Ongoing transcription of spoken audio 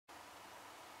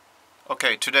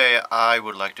Okay, today I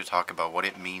would like to talk about what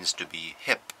it means to be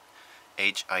hip.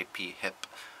 H-I-P, hip.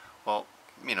 Well,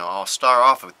 I'll start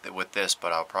off with this,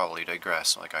 but I'll probably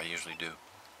digress like I usually do.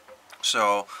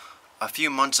 So, a few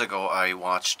months ago I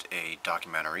watched a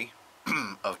documentary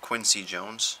of Quincy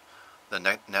Jones, the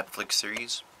Netflix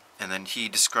series, and then he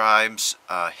describes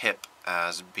hip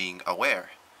as being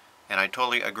aware. And I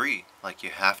totally agree. Like,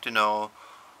 you have to know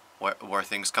where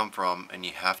things come from, and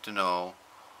you have to know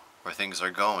where things are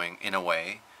going in a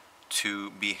way to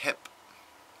be hip.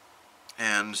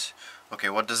 And okay,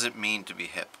 what does it mean to be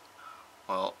hip?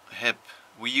 Well, hip,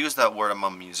 we use that word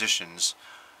among musicians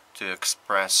to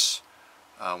express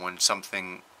when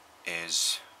something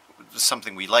is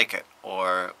something we like it,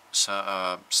 or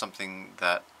something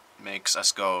that makes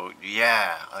us go,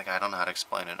 yeah. Like, I don't know how to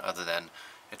explain it other than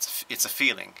it's a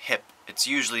feeling. Hip. It's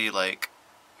usually like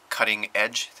cutting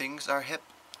edge things are hip.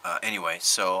 Anyway,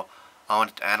 so I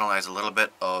wanted to analyze a little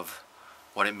bit of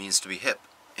what it means to be hip.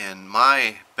 In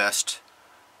my best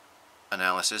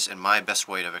analysis, and my best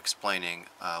way of explaining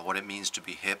what it means to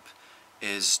be hip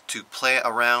is to play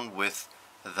around with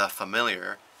the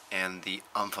familiar and the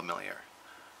unfamiliar.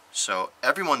 So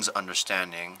everyone's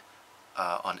understanding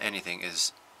on anything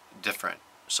is different.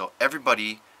 So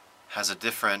everybody has a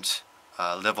different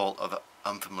level of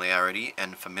unfamiliarity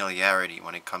and familiarity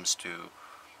when it comes to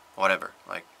whatever,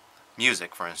 like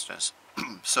music, for instance.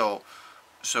 So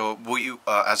we,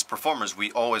 as performers,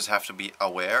 we always have to be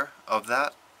aware of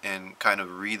that and kind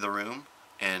of read the room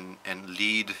and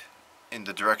lead in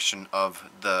the direction of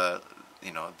the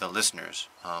listeners.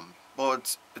 Well,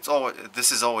 it's always,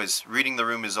 this is always, reading the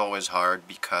room is always hard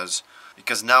because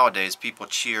nowadays people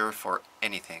cheer for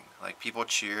anything. Like, people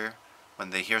cheer when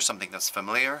they hear something that's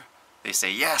familiar. They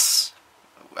say yes,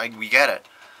 we get it.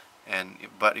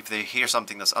 But if they hear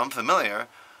something that's unfamiliar,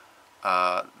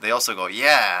 they also go,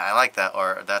 yeah, I like that,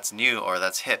 or that's new, or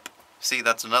that's hip. See,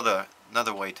 that's another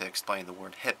way to explain the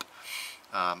word hip.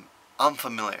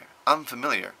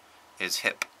 Unfamiliar is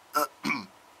hip.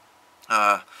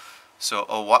 Why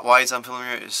is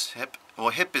unfamiliar is hip? Well,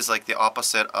 hip is like the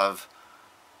opposite of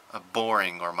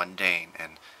boring or mundane,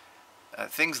 and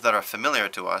things that are familiar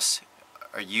to us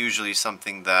are usually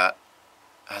something that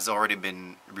has already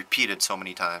been repeated so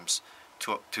many times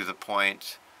to the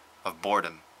point of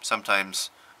boredom.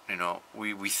 Sometimes,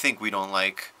 we think we don't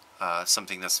like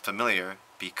something that's familiar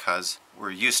because we're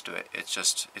used to it.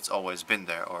 It's always been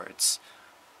there, or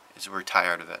we're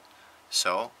tired of it.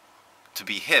 So, to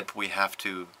be hip, we have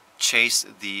to chase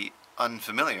the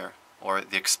unfamiliar, or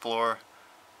the explore,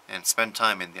 and spend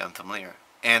time in the unfamiliar.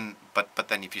 But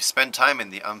then if you spend time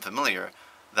in the unfamiliar,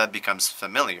 that becomes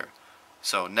familiar.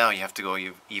 So now you have to go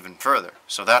even further.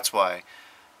 So that's why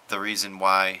the reason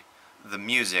why the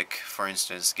music, for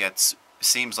instance,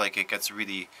 seems like it gets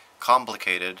really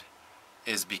complicated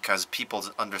is because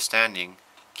people's understanding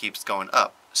keeps going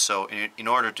up. So in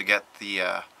order to get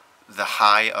the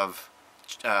high of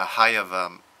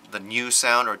the new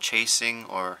sound, or chasing,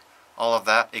 or all of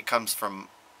that, it comes from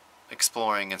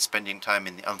exploring and spending time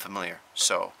in the unfamiliar.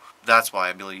 So that's why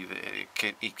I believe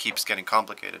it keeps getting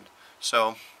complicated.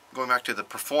 So going back to the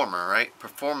performer, right?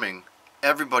 Performing,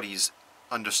 everybody's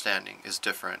understanding is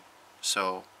different.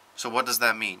 So what does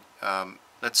that mean?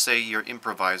 Let's say you're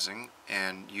improvising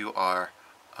and you are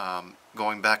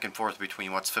going back and forth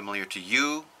between what's familiar to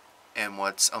you and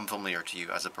what's unfamiliar to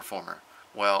you as a performer.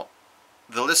 Well,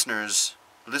 the listener's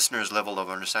level of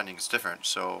understanding is different.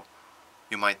 So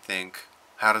you might think,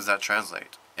 how does that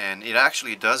translate? And it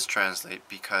actually does translate,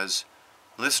 because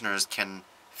listeners can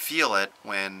feel it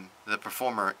when the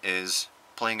performer is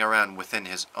playing around within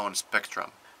his own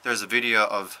spectrum. There's a video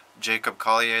of Jacob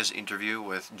Collier's interview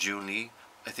with June Lee.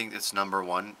 I think it's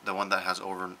 #1, the one that has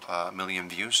over a million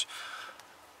views.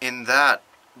 In that,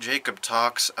 Jacob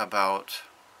talks about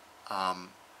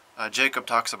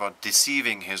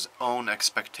deceiving his own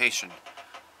expectation,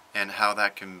 and how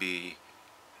that can be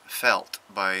felt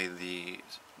by the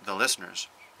listeners.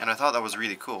 And I thought that was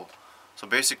really cool. So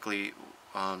basically,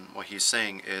 what he's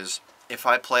saying is, if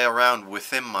I play around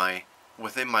within my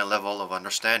level of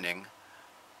understanding,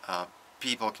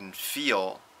 people can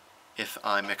feel if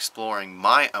I'm exploring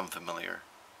my unfamiliar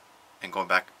and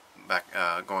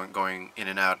going in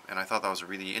and out. And I thought that was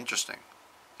really interesting.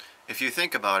 If you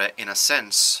think about it, in a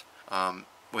sense,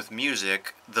 with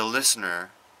music, the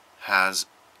listener has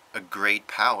a great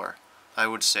power. I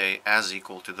would say as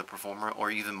equal to the performer,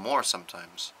 or even more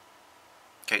sometimes.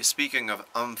 Okay, speaking of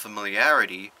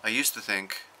unfamiliarity, I used to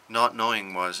think not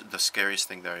knowing was the scariest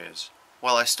thing there is.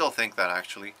 Well, I still think that,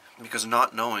 actually, because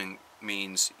not knowing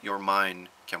means your mind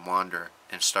can wander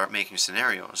and start making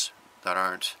scenarios that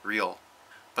aren't real.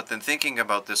 But then thinking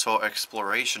about this whole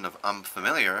exploration of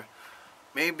unfamiliar,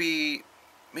 maybe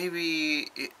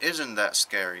it isn't that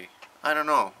scary. I don't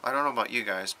know. I don't know about you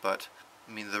guys, but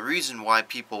I mean, the reason why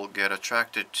people get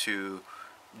attracted to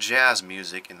jazz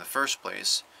music in the first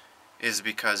place is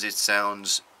because it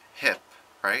sounds hip,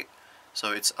 right?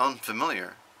 So it's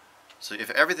unfamiliar. So if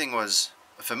everything was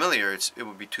familiar, it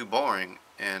would be too boring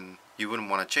and you wouldn't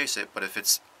want to chase it. But if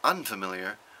it's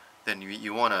unfamiliar, then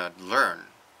you want to learn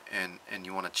and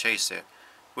you want to chase it.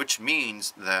 Which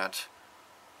means that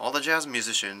all the jazz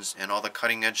musicians and all the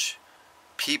cutting edge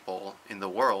people in the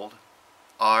world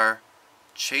are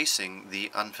chasing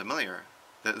the unfamiliar.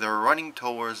 They're running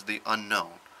towards the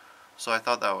unknown. So I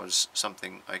thought that was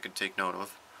something I could take note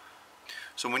of.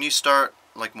 So when you start,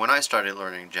 like when I started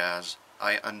learning jazz,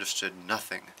 I understood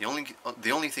nothing. The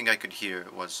only thing I could hear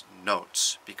was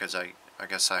notes, because I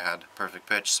guess I had perfect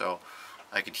pitch, so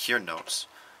I could hear notes.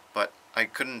 But I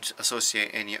couldn't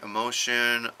associate any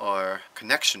emotion or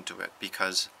connection to it,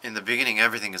 because in the beginning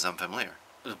everything is unfamiliar.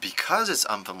 Because it's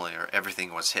unfamiliar,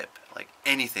 everything was hip. Like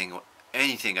anything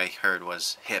I heard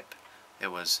was hip. It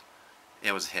was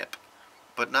hip.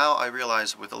 But now I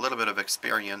realize with a little bit of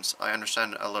experience, I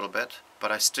understand a little bit,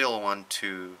 but I still want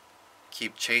to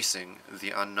keep chasing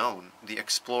the unknown, the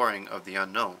exploring of the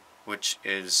unknown, which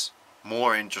is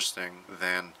more interesting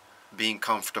than being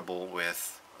comfortable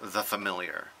with the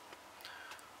familiar.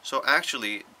 So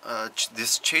actually,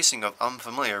 this chasing of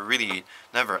unfamiliar really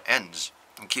never ends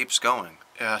and keeps going.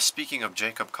 Speaking of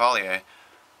Jacob Collier,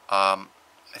 I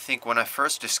think when I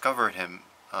first discovered him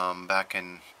back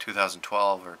in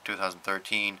 2012 or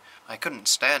 2013, I couldn't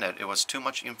stand it. It was too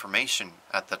much information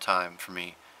at the time for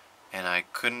me, and I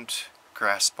couldn't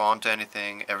grasp onto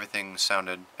anything. Everything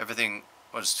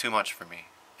was too much for me.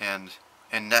 And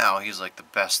now he's like the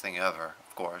best thing ever,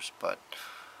 of course, but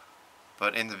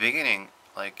in the beginning,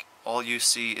 like, all you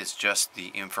see is just the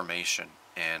information,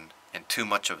 and too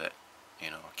much of it,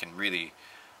 can really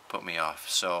put me off.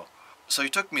 So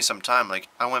it took me some time. Like,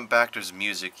 I went back to his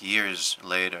music years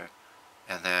later,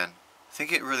 and then I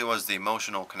think it really was the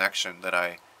emotional connection that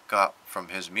I got from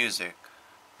his music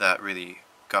that really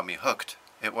got me hooked.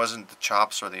 It wasn't the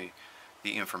chops or the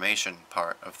information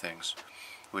part of things,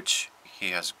 which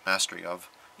he has mastery of.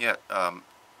 Yet,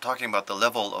 talking about the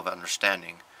level of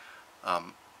understanding,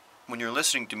 when you're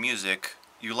listening to music,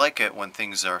 you like it when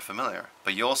things are familiar,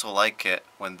 but you also like it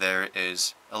when there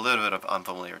is a little bit of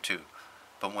unfamiliar too.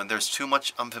 But when there's too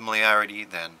much unfamiliarity,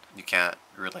 then you can't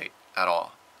relate at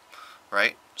all,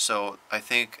 right? So I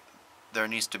think there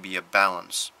needs to be a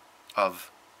balance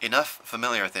of enough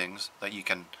familiar things that you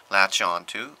can latch on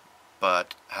to,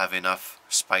 but have enough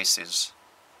spices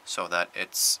so that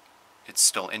it's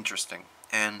still interesting.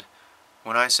 And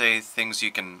when I say things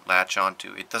you can latch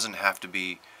onto, it doesn't have to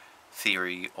be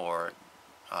theory or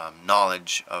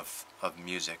knowledge of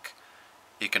music.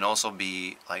 It can also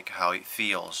be like how it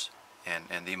feels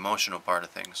and the emotional part of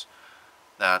things.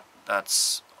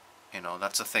 That's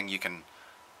a thing you can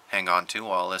hang on to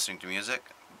while listening to music,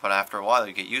 but after a while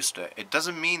you get used to it. It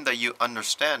doesn't mean that you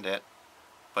understand it,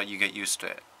 but you get used to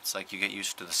it. It's like you get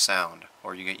used to the sound,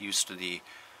 or you get used to you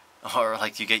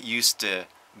get used to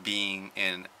being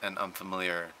in an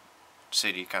unfamiliar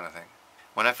city kind of thing.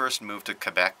 When I first moved to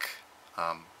Quebec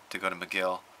to go to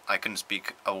McGill, I couldn't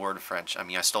speak a word of French. I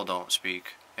mean, I still don't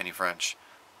speak any French,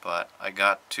 but I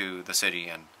got to the city,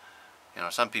 and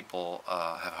some people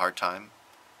have a hard time,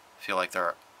 feel like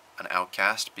they're an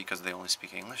outcast because they only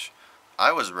speak English.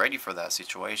 I was ready for that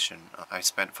situation. I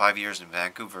spent 5 years in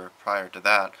Vancouver prior to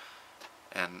that,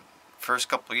 and first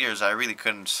couple of years I really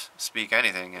couldn't speak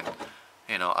anything,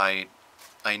 and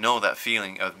I know that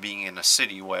feeling of being in a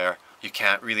city where you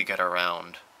can't really get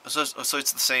around. So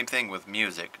it's the same thing with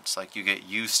music. It's like you get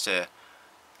used to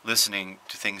listening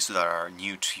to things that are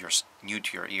new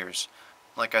to your ears.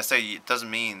 Like I say, it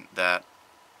doesn't mean that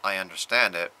I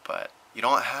understand it, but you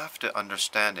don't have to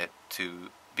understand it to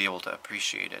be able to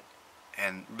appreciate it.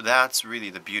 And that's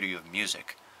really the beauty of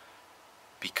music.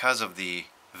 Because of the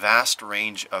vast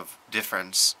range of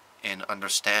difference in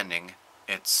understanding,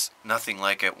 it's nothing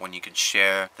like it when you can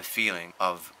share the feeling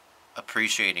of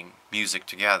appreciating music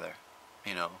together.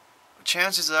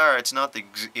 Chances are it's not the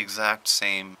exact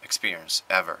same experience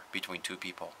ever between two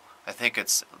people. I think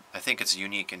it's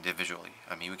unique individually.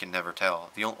 I mean, we can never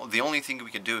tell. The only thing we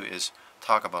can do is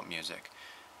talk about music.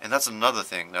 And that's another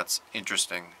thing that's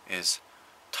interesting, is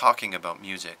talking about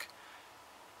music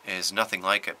is nothing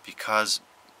like it, because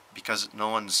no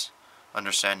one's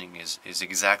understanding is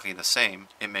exactly the same.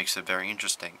 It makes it very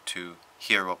interesting to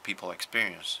hear what people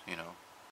experience,